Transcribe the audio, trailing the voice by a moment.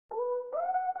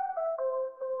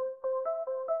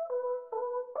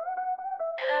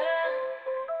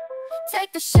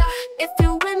Take a shot if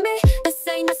you're with me. This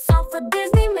ain't a song for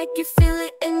Disney. Make you feel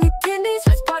it in your kidneys.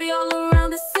 Let's party all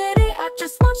around the city. I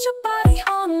just want your body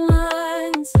on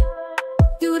mine.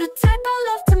 You the type I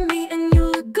love to meet, and you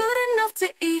look good enough to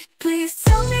eat. Please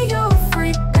tell me you're a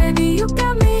freak, baby, you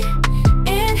got me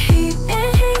in heat,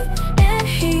 in heat, in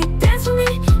heat. Dance with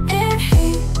me in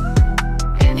heat,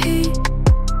 in heat,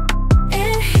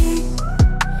 in heat.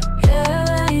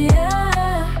 Yeah,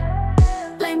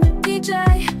 yeah. Blame the DJ,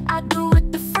 I do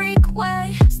it the freak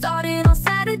way. Started on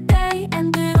Saturday,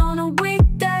 ended on a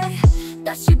weekday.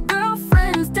 That's your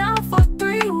girlfriend's down for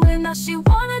three-way. Now she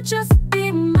wanna just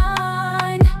be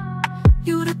mine.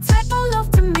 You the type I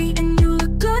love to meet, and you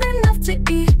look good enough to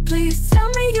eat. Please tell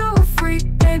me you're a freak,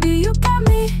 baby, you got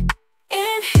me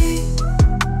in heat,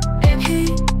 in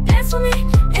heat. Dance with me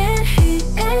in heat,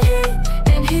 in heat,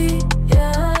 in heat.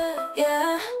 Yeah,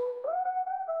 yeah,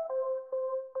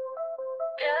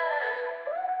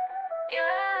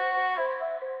 yeah.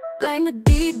 Blame the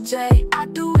DJ, I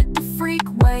do it the freak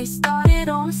way. Started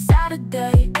on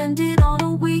Saturday, ended